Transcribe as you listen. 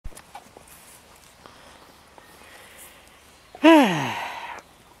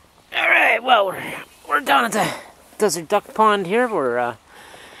Alright, well, we're down at the Desert Duck Pond here. We're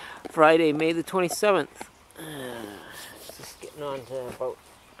Friday, May the 27th. Just getting on to about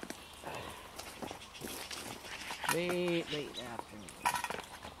late afternoon.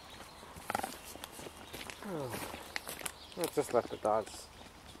 Oh, let's just let the dogs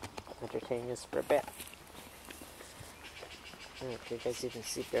entertain us for a bit. Okay, guys, you can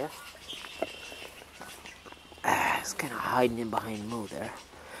see there. It's kind of hiding in behind Moo there.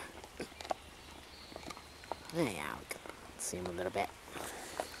 Yeah, we can see him a little bit.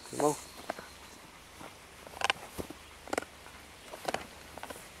 Moo.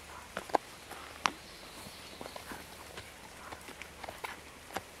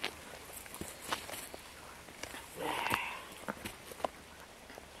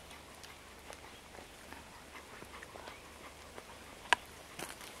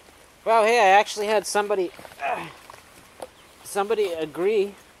 Well, hey, I actually had somebody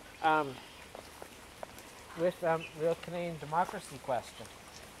agree with real Canadian democracy question.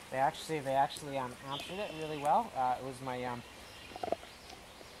 They actually answered it really well. It was my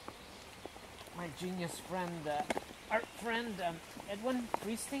my genius friend, art friend, Edwin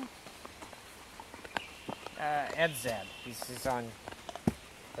Priesting. Ed Zed. He's on.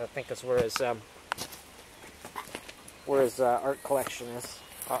 I think that's where his art collection is.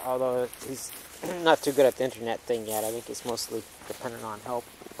 Although he's not too good at the internet thing yet. I think he's mostly dependent on help.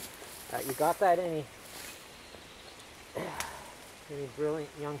 You got that? Any brilliant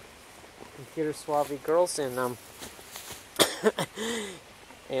young computer suave girls in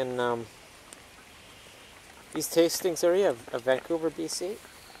East Hastings area of Vancouver, BC?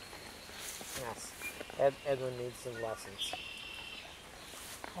 Yes. Edwin needs some lessons.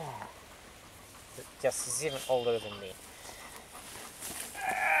 Yes, he's even older than me.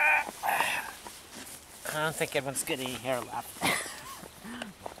 I don't think Edwin's got any hair left.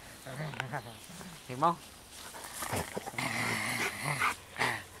 Hey, Mo?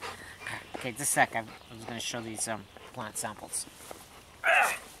 Okay, just a sec. I was going to show these plant samples.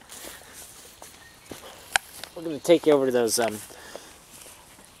 We're going to take you over to those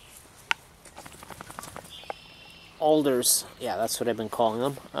alders. Yeah, that's what I've been calling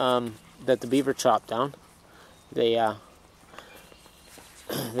them. That the beaver chopped down.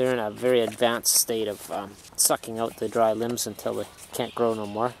 They're in a very advanced state of sucking out the dry limbs until they can't grow no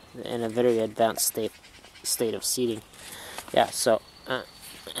more. In a very advanced state of seeding. Yeah, so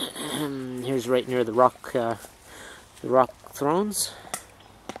here's right near the rock thrones.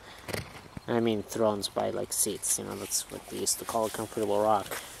 I mean thrones by like seats. You know, that's what they used to call a comfortable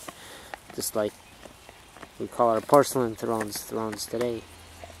rock. Just like we call our porcelain thrones today.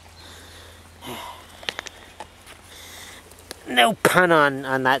 No pun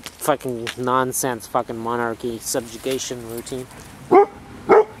on that fucking nonsense fucking monarchy subjugation routine. Gah.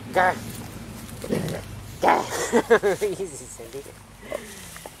 Gah. Easy, Cindy.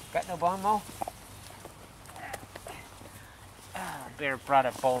 Got no bone, Mo? Bear brought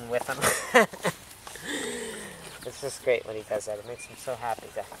a bone with him. It's just great when he does that. It makes him so happy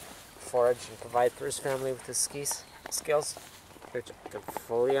to forage and provide for his family with his skills, which I can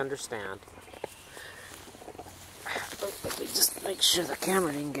fully understand. Let me just make sure the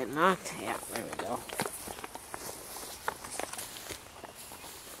camera didn't get knocked. Yeah, there we go.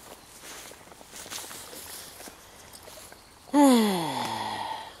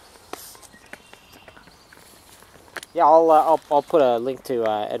 Yeah, I'll put a link to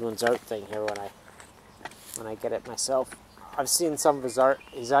Edwin's art thing here when I get it myself. I've seen some of his art.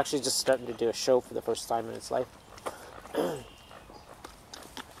 He's actually just starting to do a show for the first time in his life.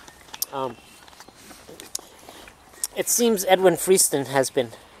 It seems Edwin Freeston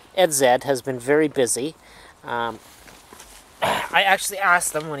Ed Zed has been very busy. I actually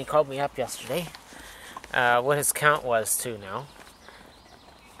asked him when he called me up yesterday what his count was too now.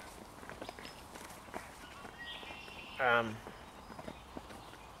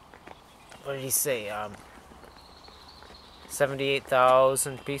 What did he say?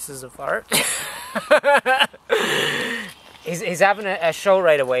 78,000 pieces of art. he's having a show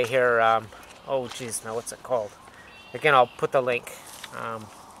right away here. Oh geez, now what's it called? Again, I'll put the link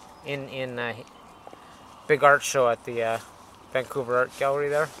in big art show at the Vancouver Art Gallery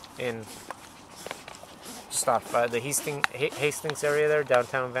there, in just off the Hastings area there,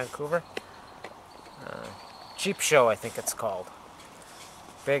 downtown Vancouver. Cheap Show, I think it's called.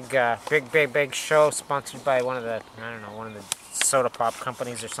 Big show sponsored by one of the soda pop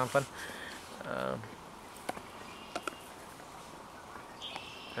companies or something. And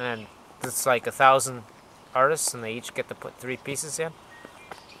then it's like 1,000 artists, and they each get to put 3 pieces in,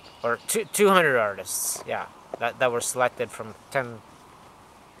 or 200 artists, yeah, that were selected from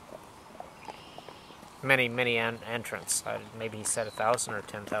many entrants. Maybe he said 1,000 or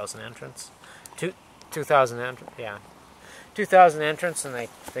 10,000 entrants. 2,000 entrants. Yeah, 2,000 entrants, and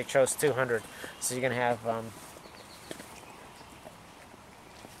they chose 200. So you're gonna have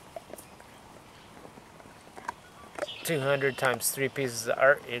 200 times 3 pieces of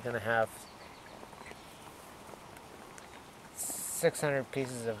art. You're gonna have 600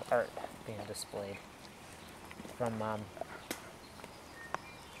 pieces of art being displayed from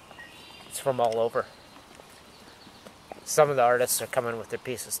it's from all over. Some of the artists are coming with their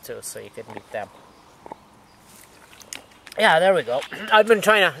pieces too, so you could meet them. Yeah, there we go. I've been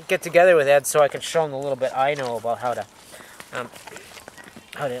trying to get together with Ed so I can show him a little bit I know about how to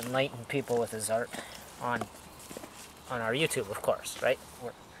enlighten people with his art on our YouTube, of course, right?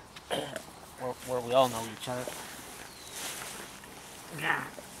 Where we all know each other.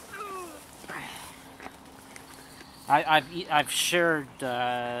 I've shared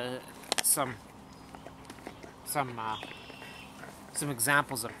some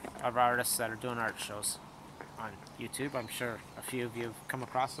examples of artists that are doing art shows on YouTube. I'm sure a few of you have come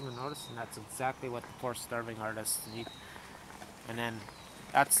across them and noticed, and that's exactly what the poor starving artists need. And then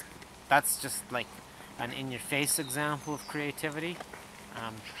that's just like an in-your-face example of creativity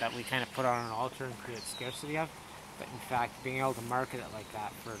that we kind of put on an altar and create scarcity of. But in fact, being able to market it like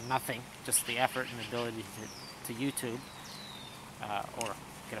that for nothing, just the effort and ability to YouTube, or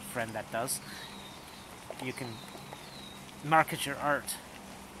get a friend that does, you can market your art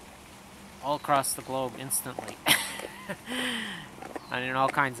all across the globe instantly. And in all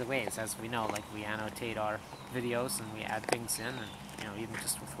kinds of ways, as we know, like we annotate our videos and we add things in, and even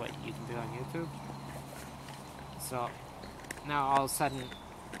just with what you can do on YouTube. So now all of a sudden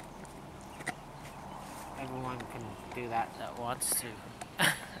everyone can do that wants to.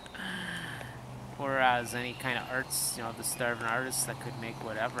 Whereas any kind of arts, the starving artists that could make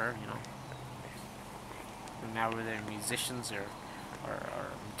whatever, and now whether they're musicians or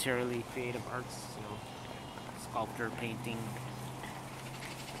materially creative arts, sculpture, painting,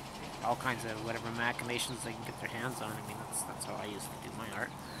 all kinds of whatever machinations they can get their hands on. I mean, that's how I used to do my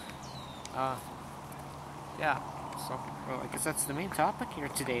art. Yeah, so well, I guess that's the main topic here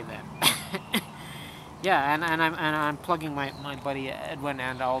today then. Yeah, and I'm plugging my buddy Edwin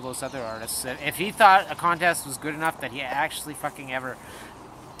and all those other artists. If he thought a contest was good enough that he actually fucking ever,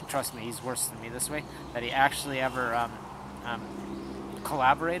 trust me, he's worse than me this way, that he actually ever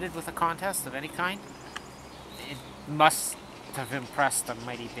collaborated with a contest of any kind, it must have impressed him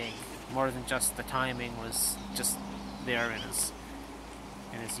mighty big. More than just the timing was just there in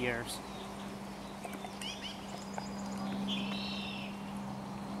his years.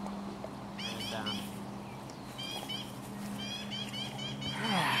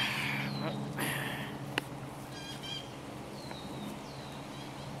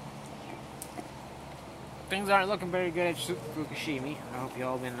 Things aren't looking very good at Fukushima. I hope you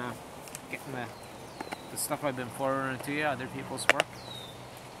all been getting the stuff I've been forwarding to you, other people's work.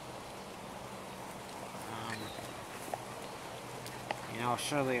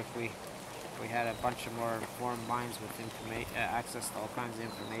 Surely if we had a bunch of more informed minds with access to all kinds of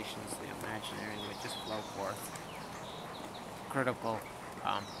information, the imaginary would just flow forth. Critical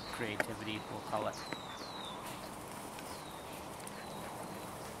creativity, we'll call it.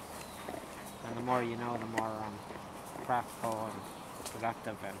 And the more you know, the more practical and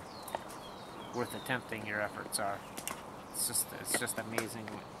productive and worth attempting your efforts are. It's just amazing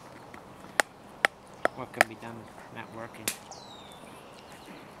what can be done networking.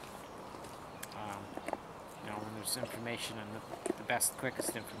 When there's information, and the best,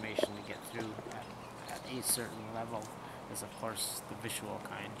 quickest information to get through at a certain level is, of course, the visual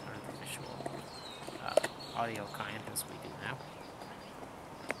kind, or the visual audio kind, as we do now.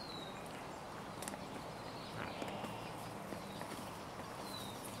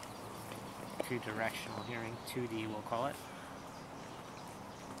 Two-directional hearing, 2D we'll call it.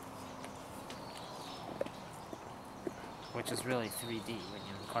 Which is really 3D when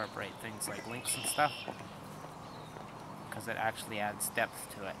you incorporate things like links and stuff, because it actually adds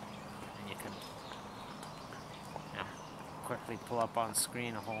depth to it, and you can quickly pull up on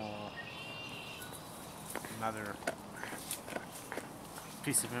screen a whole another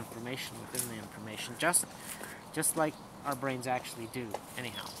piece of information within the information, just like our brains actually do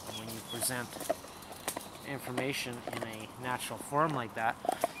anyhow. And when you present information in a natural form like that,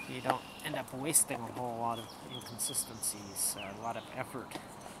 you don't end up wasting a whole lot of inconsistencies, a lot of effort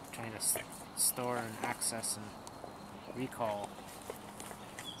trying to store and access and recall,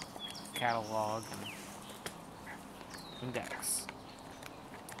 catalog, and index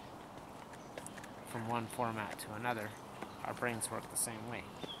from one format to another. Our brains work the same way.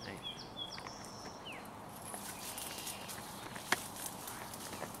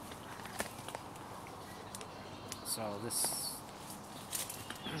 So this,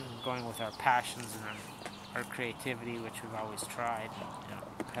 going with our passions and our creativity, which we've always tried, you know,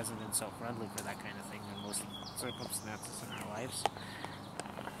 hasn't been so friendly for that kind of thing in most circumstances in our lives.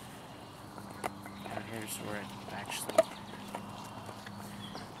 And here's where it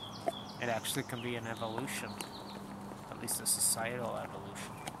actually can be an evolution, at least a societal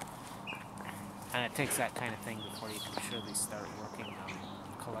evolution. And it takes that kind of thing before you can surely start working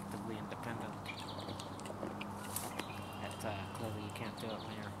collectively independent. Clearly you can't do it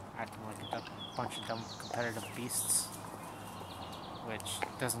when you're acting like a bunch of dumb competitive beasts, which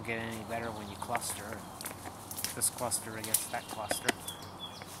doesn't get any better when you cluster. This cluster against that cluster.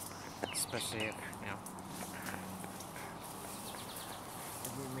 Especially if, you know,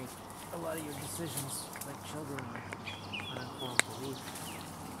 if you make a lot of your decisions like children on uninformed belief.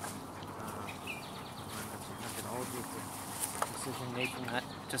 That's your methodology for decision making that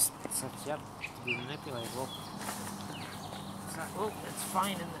just sets you up to be manipulatable. Oh, it's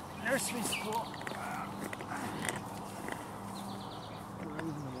fine in the nursery school. Even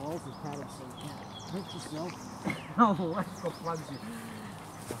the walls are padded so you can't hurt yourself. Oh, the electrical plugs you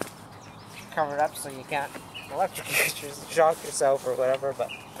covered up so you can't electrocute yourself, shock yourself or whatever,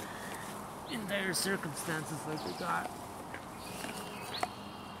 but in dire circumstances like we got.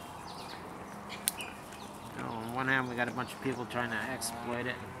 You know, on one hand we got a bunch of people trying to exploit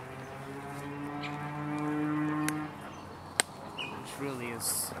it, which really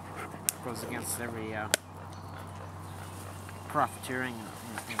goes against every profiteering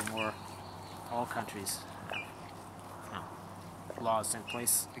in all countries. Laws in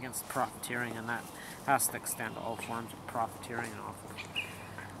place against profiteering, and that has to extend to all forms of profiteering and off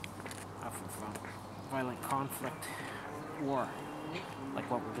of violent conflict, war, like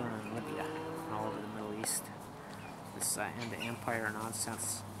what we're doing in Libya and all over the Middle East. This end of empire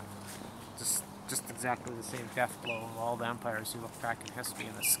nonsense, just exactly the same death blow of all the empires you look back in history,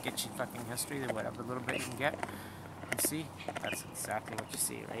 and the sketchy fucking history, that whatever little bit you can get and see, that's exactly what you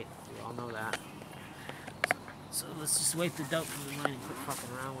see, right? We all know that. So let's just wipe the doubt from the mind and quit fucking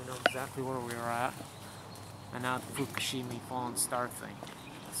around. We know exactly where we were at. And now the Fukushima fallen star thing.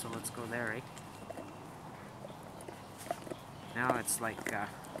 So let's go there, eh? Now it's like,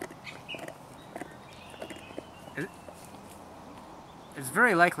 it's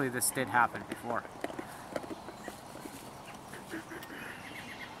very likely this did happen before.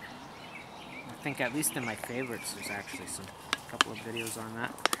 I think at least in my favorites there's actually a couple of videos on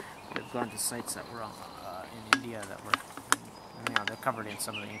that. They've gone to sites that were on in India that were, you know, they're covered in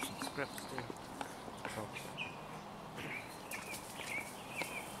some of the ancient scripts too. So,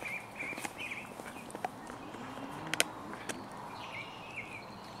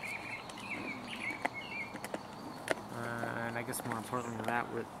 and I guess more importantly than that,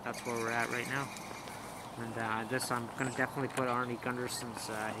 that's where we're at right now. And this, I'm going to definitely put Arnie Gunderson's,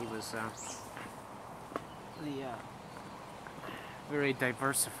 he was the very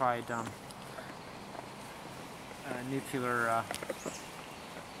diversified nuclear,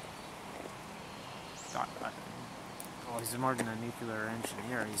 well, he's more than a nuclear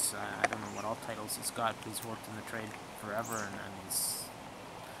engineer. He's, I don't know what all titles he's got, but he's worked in the trade forever, and he's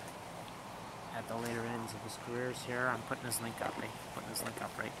at the later ends of his careers here. I'm putting his link up,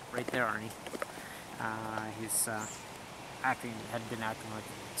 right there, Arnie. He's had been acting like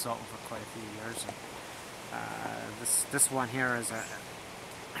a consultant for quite a few years. And, this one here is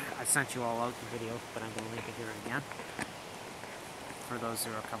I sent you all out the video, but I'm going to link it here again for those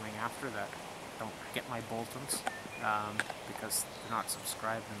who are coming after that don't get my Boltons because they're not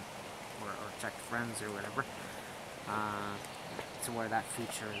subscribed or checked friends or whatever, to where that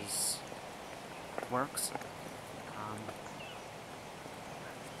feature works.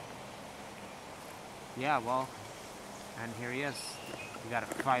 Yeah, well, and here he is. We got a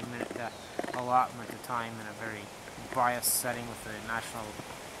 5-minute allotment of time in a very biased setting with the National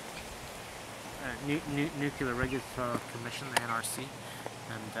Nuclear Regulatory Commission, the NRC,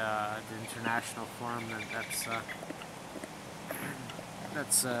 and the International Forum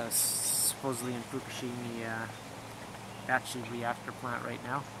that's supposedly in Fukushima Daiichi reactor plant right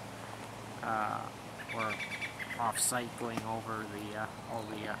now. We're off-site going over all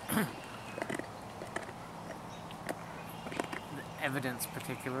the evidence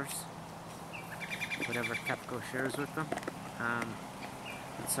particulars, whatever TEPCO shares with them. And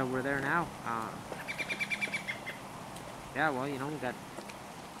so we're there now. Yeah, well, you know, we got,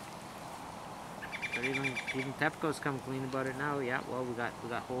 but even TEPCO's come clean about it now. Yeah, well, we got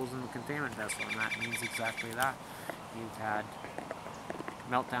holes in the containment vessel, and that means exactly that. You've had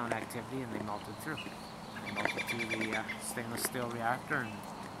meltdown activity, and they melted through. They melted through the stainless steel reactor, and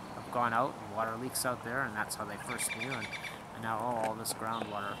gone out, and water leaks out there, and that's how they first knew. And now, all this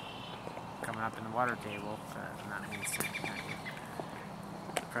groundwater coming up in the water table, and that means that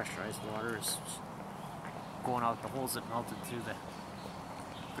pressurized water is going out the holes that melted through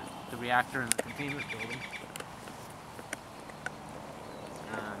the reactor in the containment building.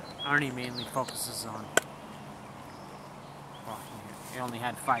 Arnie mainly focuses on, well, he only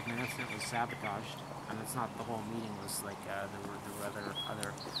had 5 minutes and it was sabotaged, and it's not the whole meeting, was like there were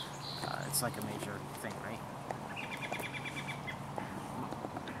other it's like a major thing, right?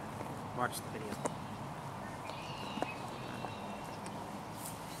 Watch the video.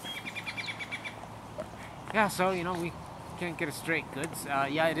 Yeah, so we can't get a straight goods.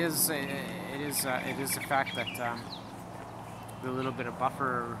 Yeah, it is a fact that the little bit of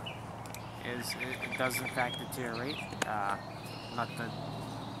buffer it does in fact deteriorate. Not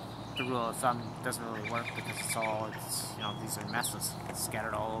the rule of thumb doesn't really work because these are messes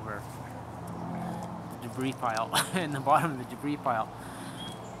scattered all over the debris pile in the bottom of the debris pile.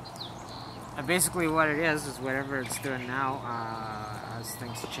 And basically what it is whatever it's doing now, as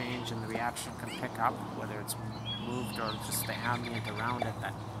things change and the reaction can pick up, whether it's moved or just the ambient around it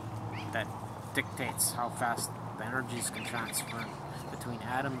that dictates how fast the energies can transfer between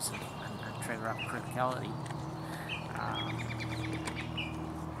atoms and trigger up criticality.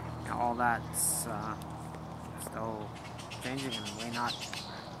 All that's still changing in a way not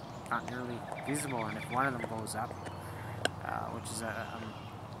nearly feasible, and if one of them goes up, which is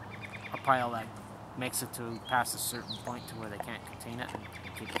a pile that makes it to past a certain point to where they can't contain it and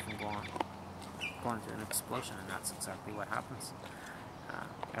keep it from going to an explosion, and that's exactly what happens.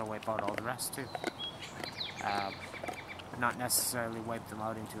 It'll wipe out all the rest too. Not necessarily wipe them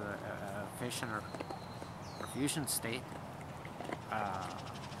out into a fission or fusion state,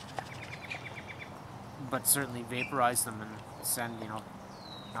 but certainly vaporize them and send,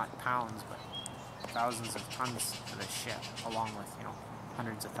 not pounds, but thousands of tons to the ship, along with,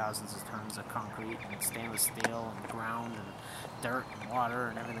 hundreds of thousands of tons of concrete and stainless steel and ground and dirt and water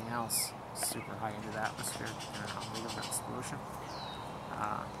and everything else super high into the atmosphere in a rate of explosion.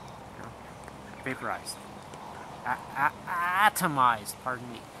 Vaporized. Atomized,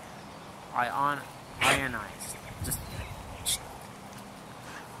 pardon me. Ionized. Just.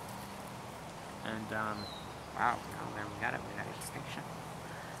 And, wow, there we got it. We got extinction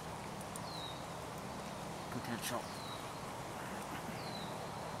potential.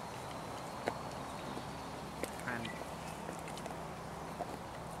 And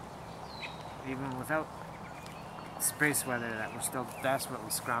even without space weather that we're still desperately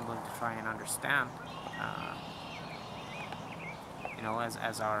scrambling to try and understand,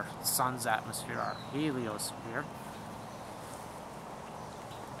 as our sun's atmosphere, our heliosphere,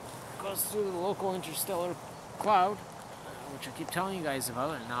 goes through the local interstellar cloud, which I keep telling you guys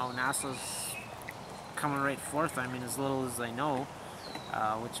about, and now NASA's coming right forth, as little as they know,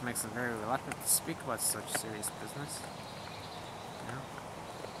 which makes them very reluctant to speak about such serious business.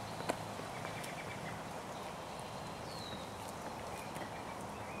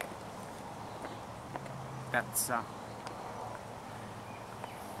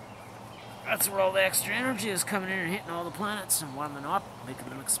 That's where all the extra energy is coming in and hitting all the planets and warming up, making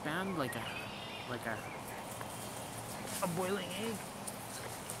them expand like a boiling egg.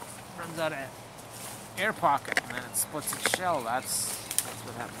 Runs out of air pocket and then it splits its shell. That's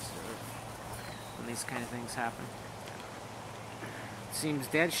what happens to Earth when these kind of things happen. It seems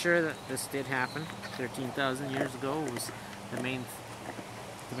dead sure that this did happen 13,000 years ago. It was the main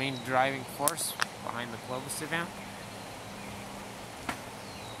driving force behind the Clovis event.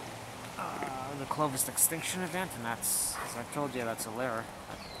 The Clovis extinction event, and that's, as I told you, that's a layer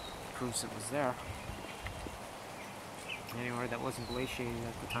that proves it was there. Anywhere that wasn't glaciated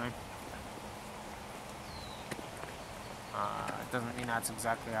at the time. It doesn't mean that's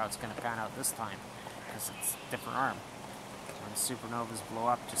exactly how it's going to pan out this time, because it's a different arm. When supernovas blow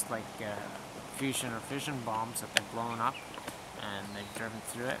up, just like fusion or fission bombs that they've blown up, and they've driven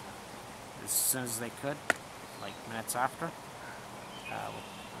through it as soon as they could, like minutes after,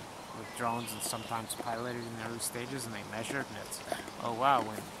 with drones and sometimes piloted in the early stages, and they measured, and it's, oh wow,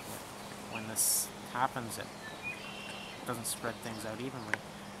 when this happens, it doesn't spread things out evenly,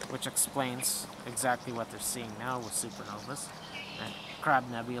 which explains exactly what they're seeing now with supernovas and crab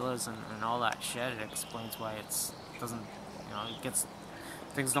nebulas and all that shit. It explains why it doesn't,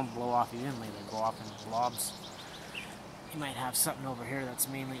 things don't blow off evenly, they go off in blobs. You might have something over here that's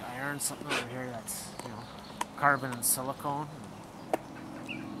mainly iron, something over here that's, carbon and silicone.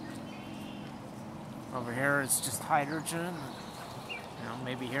 Over here it's just hydrogen.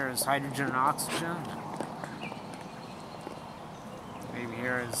 Maybe here is hydrogen and oxygen. Maybe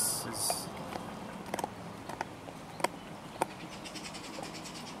here is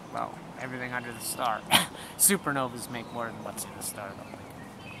well, everything under the star. Supernovas make more than what's in the star, though.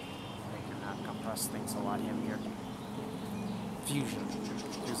 They can compress things a lot heavier. Fusion,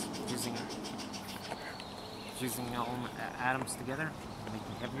 fusing atoms together,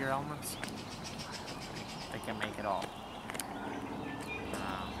 making heavier elements. They can make it all.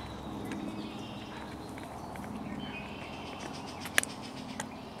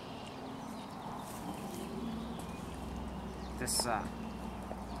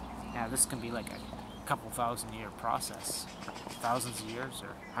 This can be like a couple thousand-year process, thousands of years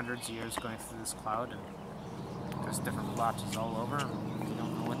or hundreds of years going through this cloud, and there's different blotches all over. And we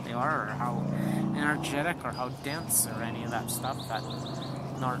don't know what they are, or how energetic, or how dense, or any of that stuff. That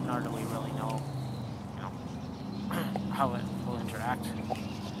nor do we really know, how it will interact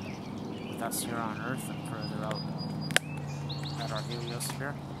with us here on Earth and further out at our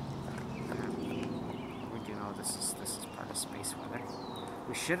heliosphere. We do know this is part of space weather.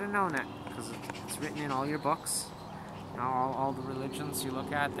 We should have known it, because it's written in all your books. All the religions you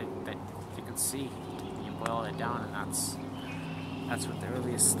look at that you can see. You boil it down, and that's what the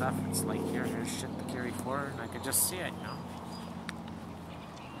earliest stuff. It's like here's shit to carry forward, and I could just see it,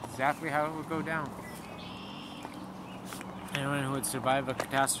 exactly how it would go down. Anyone who would survive a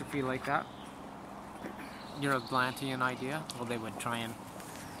catastrophe like that, your Atlantean idea, well, they would try and,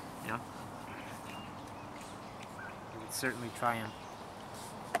 they would certainly try and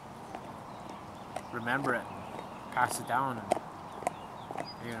remember it, pass it down, and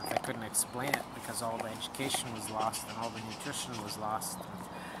even if they couldn't explain it, because all the education was lost and all the nutrition was lost,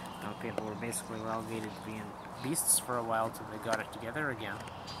 and people were basically relegated to being beasts for a while till they got it together again.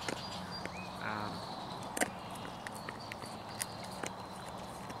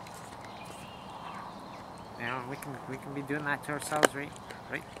 We can be doing that to ourselves right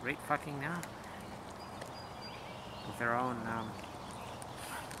fucking now, with our own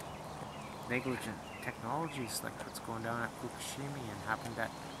negligent technologies, like what's going down at Fukushima and happened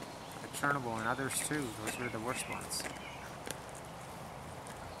at Chernobyl and others too. Those were the worst ones.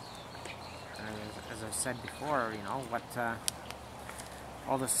 As I said before, what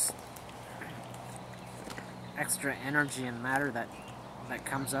all this extra energy and matter that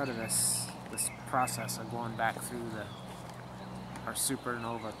comes out of this process of going back through our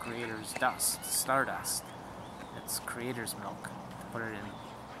supernova creator's dust, stardust. It's creator's milk, to put it in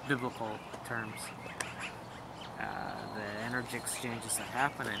biblical terms. The energy exchanges that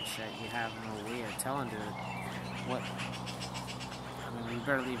happen and shit, you have no way of telling what. We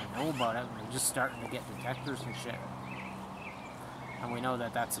barely even know about it. We're just starting to get detectors and shit. And we know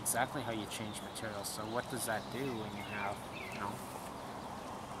that that's exactly how you change materials. So what does that do when you have,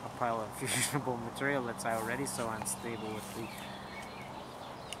 a pile of fusionable material that's already so unstable with the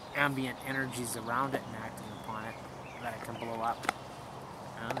ambient energies around it and acting upon it, that it can blow up?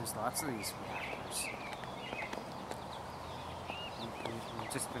 And there's lots of these reactors.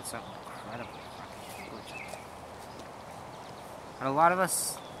 We've just been so incredibly fucking intelligent. And a lot of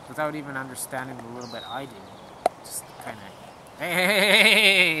us, without even understanding the little bit I do, just kind of,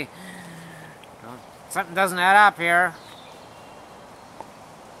 hey, something doesn't add up here.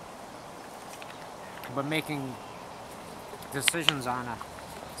 But making decisions on a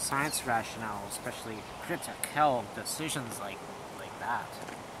science rationale, especially critical decisions like that,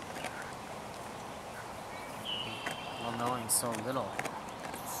 while knowing so little.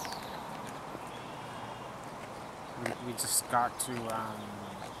 We just got to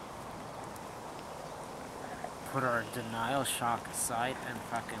put our denial shock aside and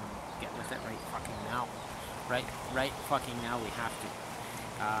fucking get with it right fucking now. Right fucking now we have to.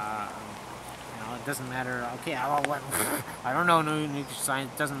 It doesn't matter. Okay, I don't know nuclear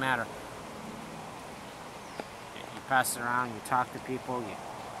science. It doesn't matter. You pass it around. You talk to people.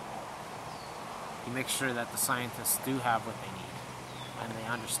 You make sure that the scientists do have what they need and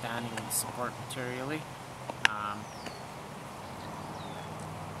the understanding and support materially.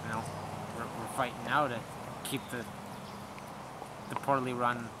 We're fighting now to keep the poorly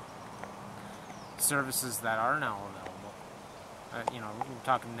run services that are now available. We're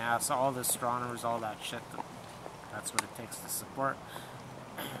talking NASA, all the astronomers, all that shit. That's what it takes to support.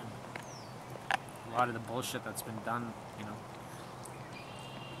 A lot of the bullshit that's been done,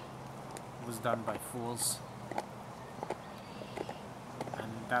 was done by fools.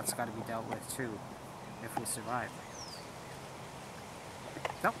 And that's got to be dealt with too, if we survive.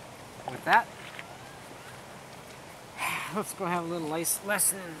 So, with that, let's go have a little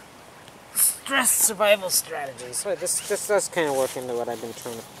lesson in stress survival strategies. So this does kind of work into what I've been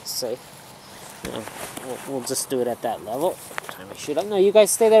trying to say. We'll just do it at that level. time I shoot up. No, you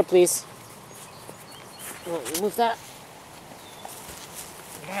guys stay there, please. Oh, remove that.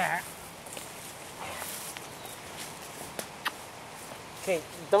 Yeah. Okay,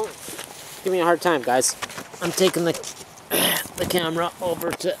 don't give me a hard time, guys. I'm taking the camera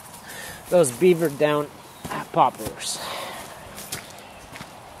over to those beavered down poplars.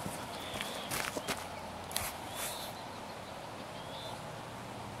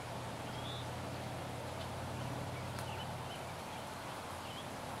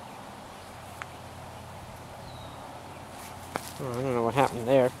 Oh, I don't know what happened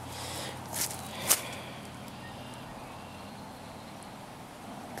there.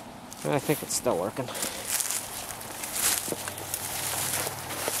 I think it's still working.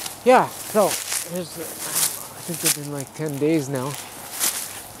 Yeah, so here's the, I think it's been like 10 days now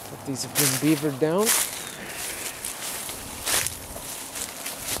that these have been beavered down.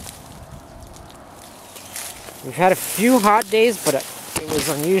 We've had a few hot days, but it was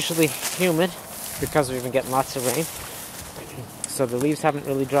unusually humid because we've been getting lots of rain. So the leaves haven't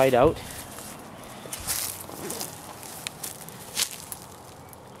really dried out.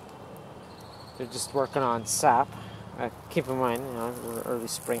 They're just working on sap. Keep in mind, you know, we're early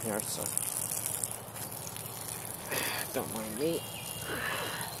spring here, so don't mind me.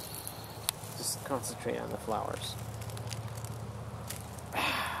 Just concentrate on the flowers.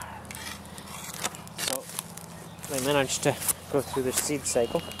 So they managed to go through their seed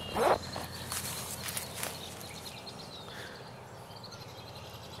cycle.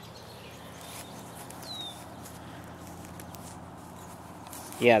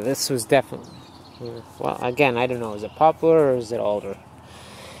 Yeah, this was definitely... Well, again, I don't know. Is it poplar or is it alder?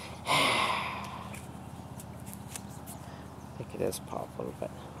 I think it is poplar,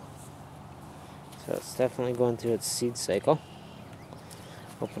 but... So it's definitely going through its seed cycle.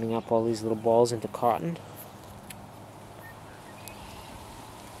 Opening up all these little balls into cotton.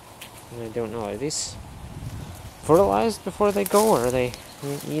 And I don't know, are these fertilized before they go, or are they...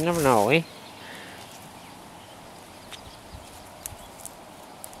 You never know, eh?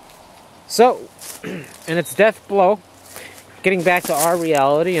 So, and its death blow, getting back to our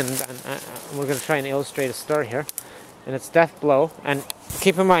reality, and we're going to try and illustrate a story here, and its death blow, and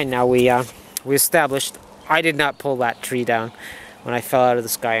keep in mind now, we established, I did not pull that tree down when I fell out of the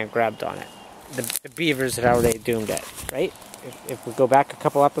sky and grabbed on it. The beavers had already doomed it, right? If we go back a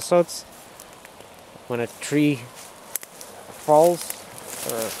couple episodes, when a tree falls,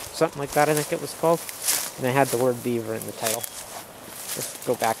 or something like that I think it was called, and I had the word beaver in the title. Let's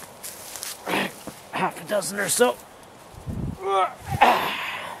go back half a dozen or so.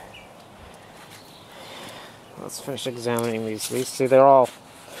 Let's finish examining these leaves. See, they've all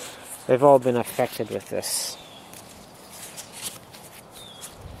been affected with this.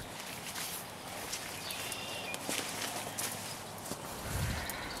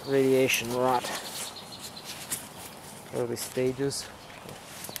 Radiation rot. Early stages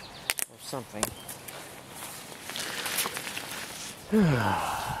or something.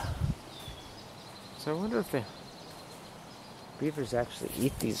 So I wonder if the beavers actually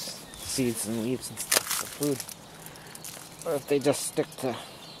eat these seeds and leaves and stuff for food, or if they just stick to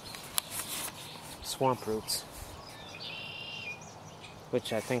swamp roots,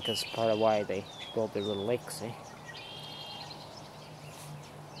 which I think is part of why they build their little lakes, eh?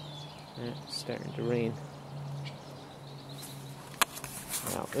 Yeah, it's starting to rain.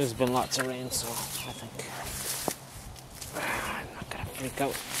 Well, there's been lots of rain, so I think I'm not gonna freak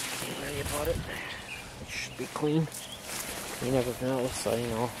out worry about it. It should be clean. You never know, so you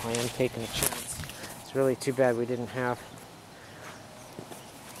know, I am taking a chance. It's really too bad we didn't have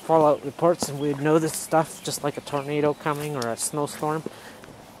fallout reports and we'd know this stuff just like a tornado coming or a snowstorm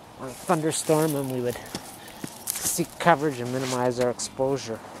or a thunderstorm, and we would seek coverage and minimize our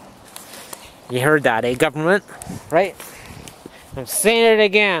exposure. You heard that, eh, government? Right? I'm saying it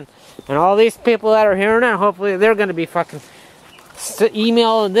again. And all these people that are hearing it, hopefully they're going to be fucking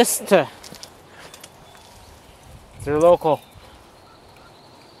emailing this to their local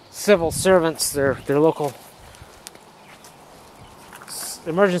civil servants, their local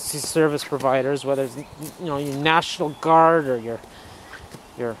emergency service providers, whether it's, you know, your National Guard or your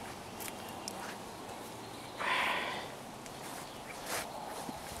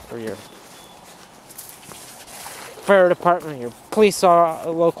fire department, your police,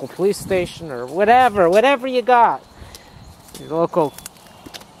 local police station, or whatever you got, your local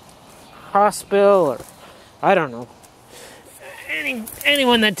hospital, or I don't know,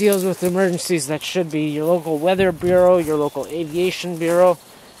 anyone that deals with emergencies. That should be your local weather bureau, your local aviation bureau,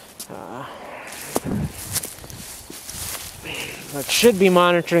 that should be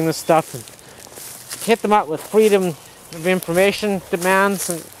monitoring this stuff. And hit them up with freedom of information demands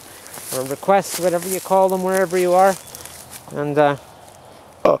or requests, whatever you call them, wherever you are, and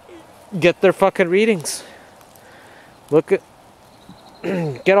get their fucking readings. Look at,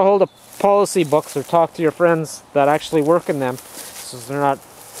 get a hold of policy books or talk to your friends that actually work in them, so they're not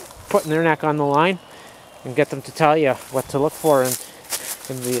putting their neck on the line, and get them to tell you what to look for in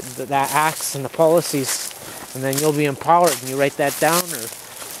the acts and the policies, and then you'll be empowered and you write that down or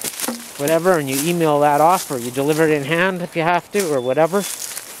whatever, and you email that off, or you deliver it in hand if you have to, or whatever,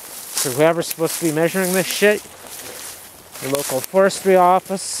 to whoever's supposed to be measuring this shit, your local forestry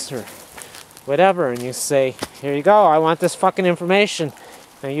office or whatever, and you say, here you go, I want this fucking information,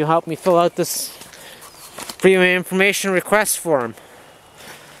 and you help me fill out this freedom of information request form.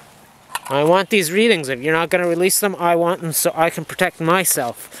 I want these readings. If you're not going to release them, I want them so I can protect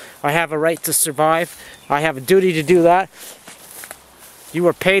myself. I have a right to survive. I have a duty to do that. You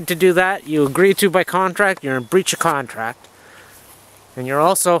were paid to do that. You agreed to by contract. You're in breach of contract. And you're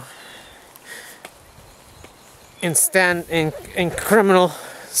also in criminal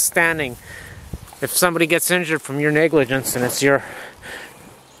standing. If somebody gets injured from your negligence, and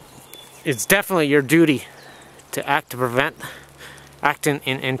it's definitely your duty to act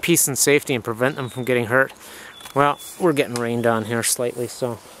in peace and safety and prevent them from getting hurt. Well, we're getting rained on here slightly,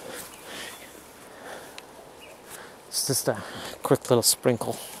 so it's just a quick little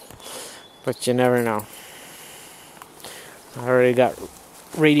sprinkle, but you never know. I already got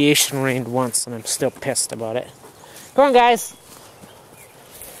radiation rained once and I'm still pissed about it. Come on, guys.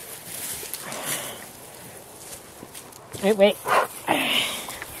 Wait.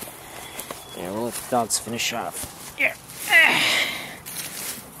 Yeah, we'll let the dogs finish off. Yeah.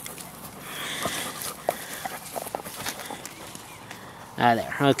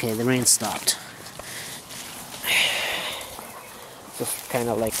 There. Okay, the rain stopped. Just kind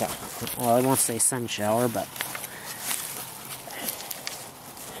of like well, I won't say sun shower, but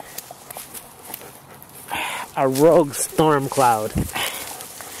a rogue storm cloud.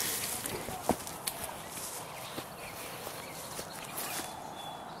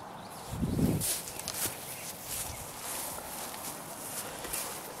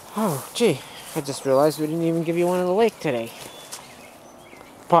 Oh, gee, I just realized we didn't even give you one in the lake today.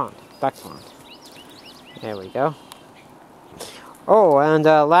 Pond, duck pond. There we go. Oh, and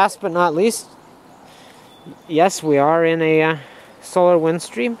last but not least, yes, we are in a solar wind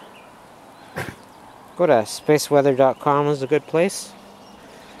stream. Go to spaceweather.com is a good place.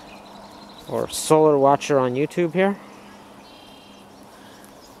 Or Solar Watcher on YouTube here.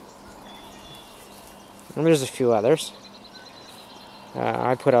 And there's a few others.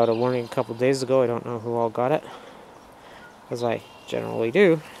 I put out a warning a couple days ago. I don't know who all got it, as I generally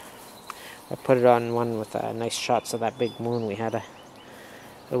do. I put it on one with nice shots of that big moon we had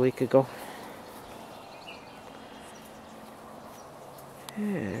a week ago.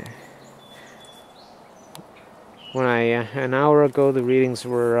 Yeah. When an hour ago, the readings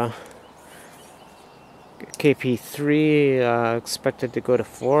were KP3, expected to go to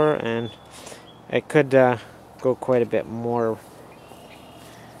 4, and it could go quite a bit more.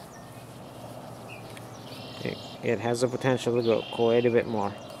 It has the potential to go quite a bit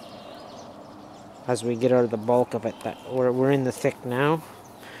more as we get out of the bulk of it. That we're in the thick now,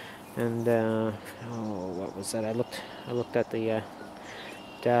 and oh, what was that? I looked at the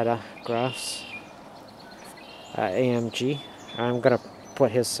data graphs. AMG. I'm gonna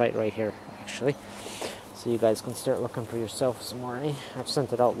put his site right here, actually, so you guys can start looking for yourself some more. I've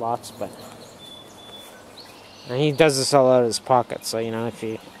sent it out lots, but and he does this all out of his pocket. So you know, if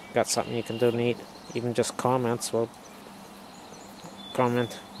you got something you can donate, even just comments, well,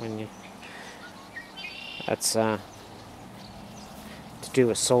 comment when you. That's to do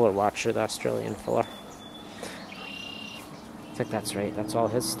with Solar Watcher, the Australian fella. I think that's right. That's all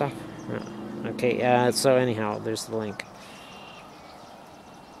his stuff. Yeah. Okay, so anyhow, there's the link.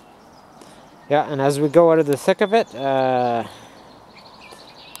 Yeah, and as we go out of the thick of it,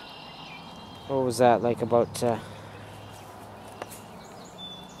 what was that, like about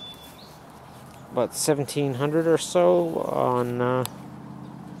 1700 or so on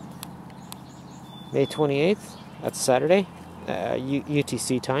May 28th, that's Saturday,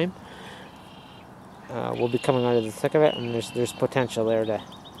 UTC time. We'll be coming out of the thick of it, and there's potential there to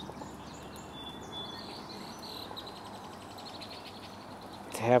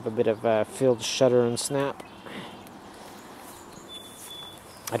have a bit of field shudder and snap.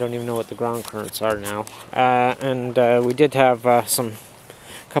 I don't even know what the ground currents are now. And we did have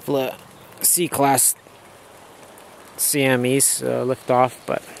couple of C-class CMEs lift off,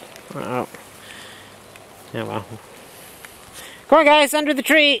 but yeah, well. Come on, guys, under the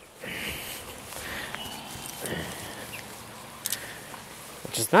tree.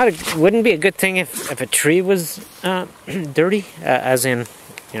 Which is not wouldn't be a good thing if a tree was dirty, as in,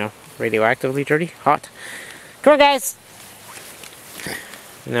 you know, radioactively dirty, hot. Come on, guys!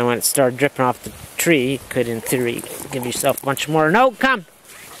 And then when it started dripping off the tree, you could, in theory, give yourself a bunch more. No, come!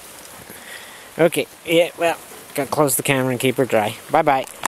 Okay, yeah, well, gotta close the camera and keep her dry. Bye-bye.